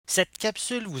Cette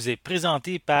capsule vous est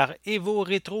présentée par Evo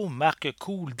Retro, marque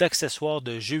cool d'accessoires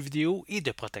de jeux vidéo et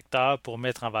de protecteurs pour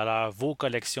mettre en valeur vos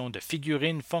collections de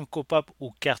figurines Funko Pop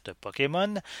ou cartes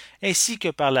Pokémon, ainsi que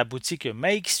par la boutique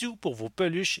Maixu pour vos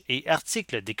peluches et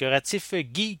articles décoratifs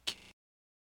geek.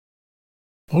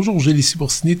 Bonjour, Gilles ici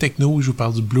pour Ciné Techno. Je vous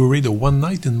parle du Blu-ray de One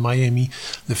Night in Miami.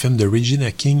 Le film de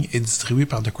Regina King est distribué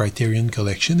par The Criterion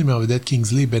Collection et met en vedette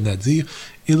Kingsley Ben-Adir,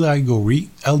 Eli Goree,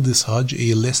 Aldis Hodge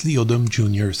et Leslie Odom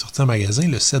Jr., sorti en magasin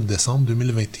le 7 décembre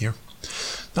 2021.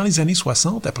 Dans les années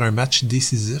 60, après un match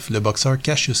décisif, le boxeur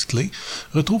Cassius Clay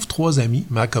retrouve trois amis,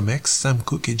 Malcolm X, Sam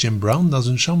Cooke et Jim Brown, dans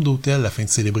une chambre d'hôtel afin de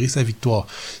célébrer sa victoire.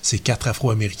 Ces quatre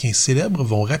Afro-Américains célèbres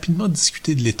vont rapidement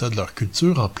discuter de l'état de leur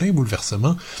culture en plein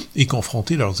bouleversement et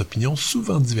confronter leurs opinions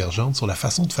souvent divergentes sur la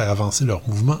façon de faire avancer leur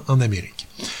mouvement en Amérique.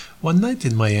 One Night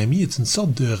in Miami est une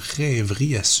sorte de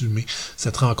rêverie assumée.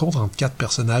 Cette rencontre entre quatre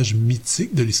personnages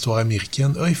mythiques de l'histoire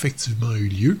américaine a effectivement eu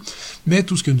lieu, mais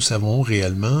tout ce que nous savons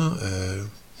réellement,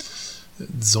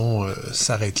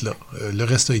 s'arrête là. Le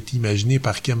reste a été imaginé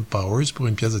par Kemp Powers pour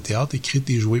une pièce de théâtre écrite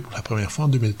et jouée pour la première fois en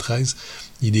 2013.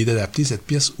 L'idée d'adapter cette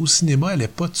pièce au cinéma n'allait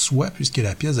pas de soi puisque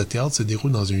la pièce de théâtre se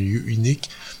déroule dans un lieu unique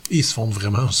et se fonde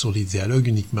vraiment sur les dialogues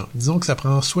uniquement. Disons que ça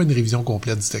prend soit une révision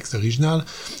complète du texte original,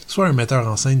 soit un metteur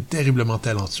en scène terriblement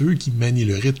talentueux qui manie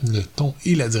le rythme, le ton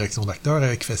et la direction d'acteur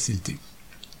avec facilité.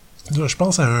 Je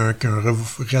pense qu'un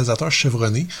réalisateur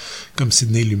chevronné, comme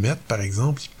Sidney Lumet par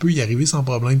exemple, il peut y arriver sans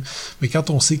problème, mais quand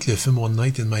on sait que le film One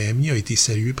Night in Miami a été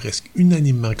salué presque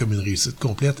unanimement comme une réussite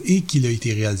complète et qu'il a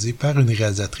été réalisé par une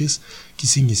réalisatrice qui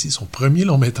signe ici son premier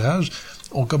long métrage,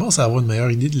 on commence à avoir une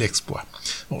meilleure idée de l'exploit.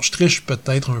 Bon, je triche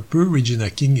peut-être un peu, Regina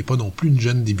King n'est pas non plus une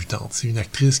jeune débutante. C'est une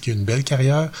actrice qui a une belle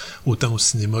carrière, autant au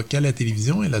cinéma qu'à la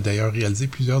télévision. Elle a d'ailleurs réalisé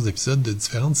plusieurs épisodes de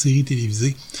différentes séries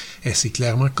télévisées. Elle sait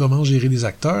clairement comment gérer les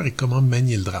acteurs et comment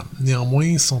manier le drame.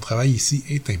 Néanmoins, son travail ici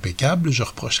est impeccable. Je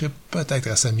reprocherais peut-être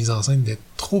à sa mise en scène d'être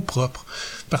trop propre,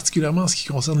 particulièrement en ce qui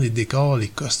concerne les décors, les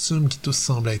costumes qui tous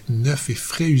semblent être neufs et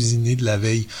frais usinés de la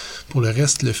veille. Pour le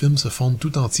reste, le film se fonde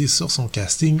tout entier sur son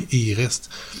casting et il reste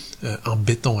en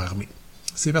béton armé.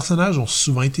 Ces personnages ont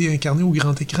souvent été incarnés au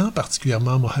grand écran,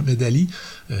 particulièrement Mohamed Ali,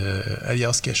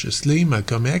 alias Cassius Clay,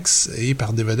 Malcolm X, et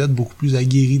par des vedettes beaucoup plus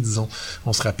aguerries, disons.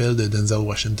 On se rappelle de Denzel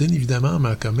Washington, évidemment,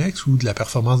 Malcolm X, ou de la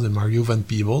performance de Mario Van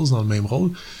Peebles dans le même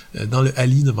rôle, dans le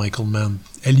Ali de Michael Mann.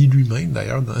 Ali lui-même,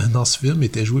 d'ailleurs, dans ce film,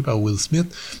 était joué par Will Smith,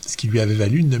 ce qui lui avait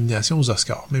valu une nomination aux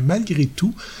Oscars. Mais malgré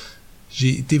tout,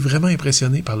 j'ai été vraiment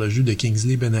impressionné par le jeu de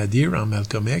Kingsley Ben-Adir en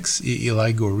Malcolm X et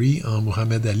Eli Goree en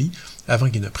Muhammad Ali avant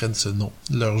qu'ils ne prennent ce nom.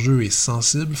 Leur jeu est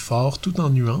sensible, fort, tout en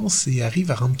nuances et arrive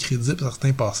à rendre crédibles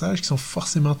certains passages qui sont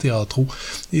forcément théâtraux.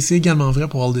 Et c'est également vrai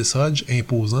pour Aldis Hodge,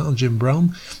 imposant, Jim Brown,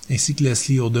 ainsi que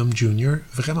Leslie Odom Jr.,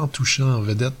 vraiment touchant en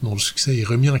vedette dont le succès est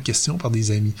remis en question par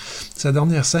des amis. Sa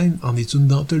dernière scène en est une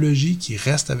d'anthologie qui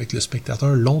reste avec le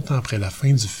spectateur longtemps après la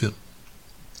fin du film.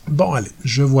 Bon, allez,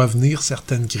 je vois venir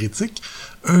certaines critiques.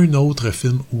 Un autre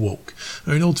film woke.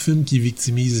 Un autre film qui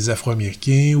victimise les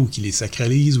Afro-Américains ou qui les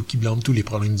sacralise ou qui blâme tous les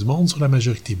problèmes du monde sur la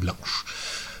majorité blanche.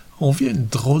 On vit à une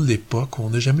drôle d'époque où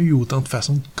on n'a jamais eu autant de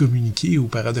façons de communiquer où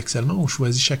paradoxalement on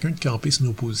choisit chacun de camper sur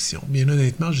nos positions. Bien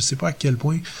honnêtement, je sais pas à quel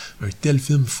point un tel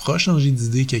film fera changer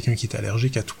d'idée quelqu'un qui est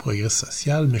allergique à tout progrès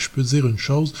social, mais je peux dire une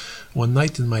chose, One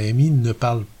Night in Miami ne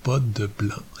parle pas de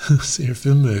blanc. C'est un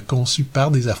film conçu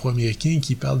par des Afro-Américains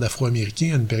qui parlent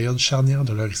d'Afro-Américains à une période charnière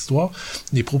de leur histoire.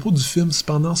 Les propos du film,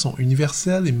 cependant, sont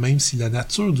universels et même si la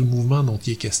nature du mouvement dont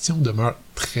il est question demeure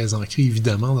très ancrée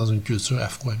évidemment dans une culture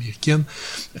afro-américaine,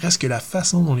 reste que la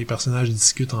façon dont les personnages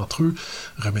discutent entre eux,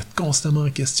 remettent constamment en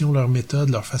question leur méthode,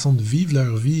 leur façon de vivre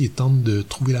leur vie et tentent de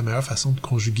trouver la meilleure façon de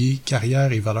conjuguer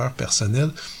carrière et valeurs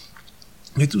personnelles.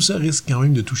 Mais tout ça risque quand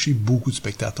même de toucher beaucoup de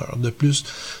spectateurs. De plus,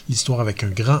 l'histoire avec un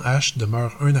grand H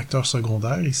demeure un acteur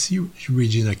secondaire. Ici,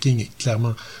 Regina King est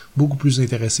clairement beaucoup plus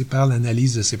intéressée par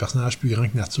l'analyse de ces personnages plus grands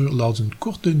que nature lors d'une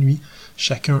courte nuit,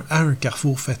 chacun à un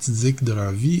carrefour fatidique de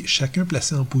leur vie, chacun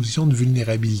placé en position de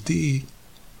vulnérabilité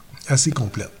assez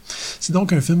complète. C'est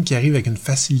donc un film qui arrive avec une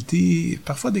facilité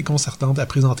parfois déconcertante à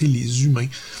présenter les humains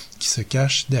qui se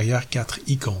cachent derrière quatre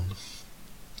icônes.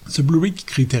 Ce Blu-ray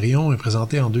Criterion est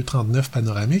présenté en 2.39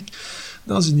 panoramique,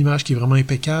 dans une image qui est vraiment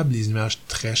impeccable. Les images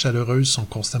très chaleureuses sont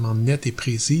constamment nettes et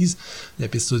précises. La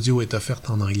piste audio est offerte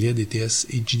en anglais DTS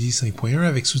HD 5.1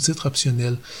 avec sous-titres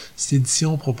optionnels. Cette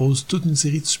édition propose toute une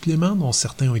série de suppléments dont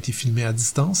certains ont été filmés à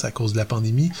distance à cause de la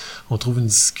pandémie. On trouve une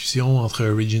discussion entre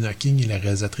Regina King et la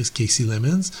réalisatrice Casey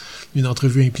Lemons, une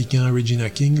entrevue impliquant Regina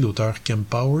King, l'auteur Kemp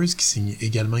Powers qui signe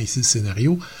également ici le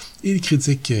scénario, et les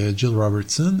critiques Jill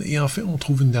Robertson, et enfin on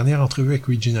trouve une dernière entrevue avec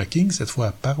Regina King, cette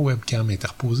fois par webcam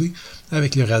interposée, avec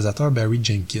avec le réalisateur Barry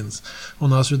Jenkins.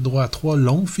 On a ensuite droit à 3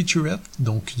 longues featurettes,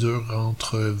 donc qui durent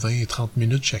entre 20 et 30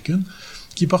 minutes chacune,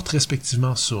 qui portent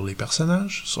respectivement sur les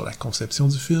personnages, sur la conception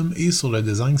du film et sur le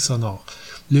design sonore.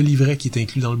 Le livret qui est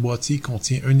inclus dans le boîtier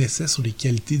contient un essai sur les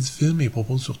qualités du film et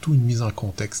propose surtout une mise en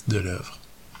contexte de l'œuvre.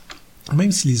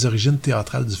 Même si les origines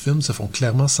théâtrales du film se font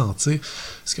clairement sentir,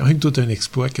 c'est quand même tout un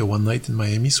exploit que One Night in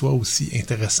Miami soit aussi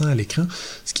intéressant à l'écran,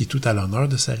 ce qui est tout à l'honneur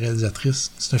de sa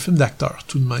réalisatrice. C'est un film d'acteur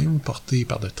tout de même, porté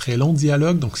par de très longs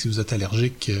dialogues, donc si vous êtes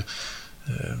allergique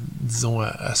disons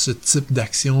à ce type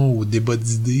d'action ou débat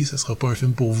d'idées, ce sera pas un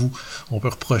film pour vous. On peut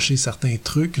reprocher certains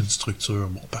trucs, une structure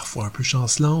parfois un peu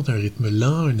chancelante, un rythme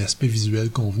lent, un aspect visuel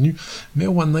convenu, mais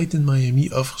One Night in Miami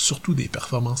offre surtout des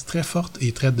performances très fortes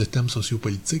et traite de thèmes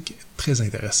sociopolitiques très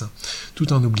intéressants,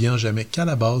 tout en n'oubliant jamais qu'à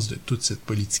la base de toute cette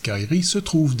politicaillerie se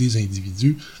trouvent des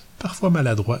individus, parfois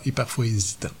maladroits et parfois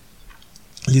hésitants.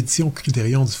 L'édition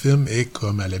Criterion du film est,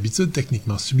 comme à l'habitude,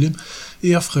 techniquement sublime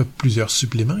et offre plusieurs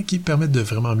suppléments qui permettent de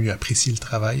vraiment mieux apprécier le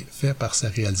travail fait par sa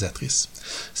réalisatrice.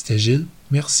 C'était Gilles,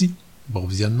 merci, bon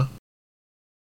visionnement.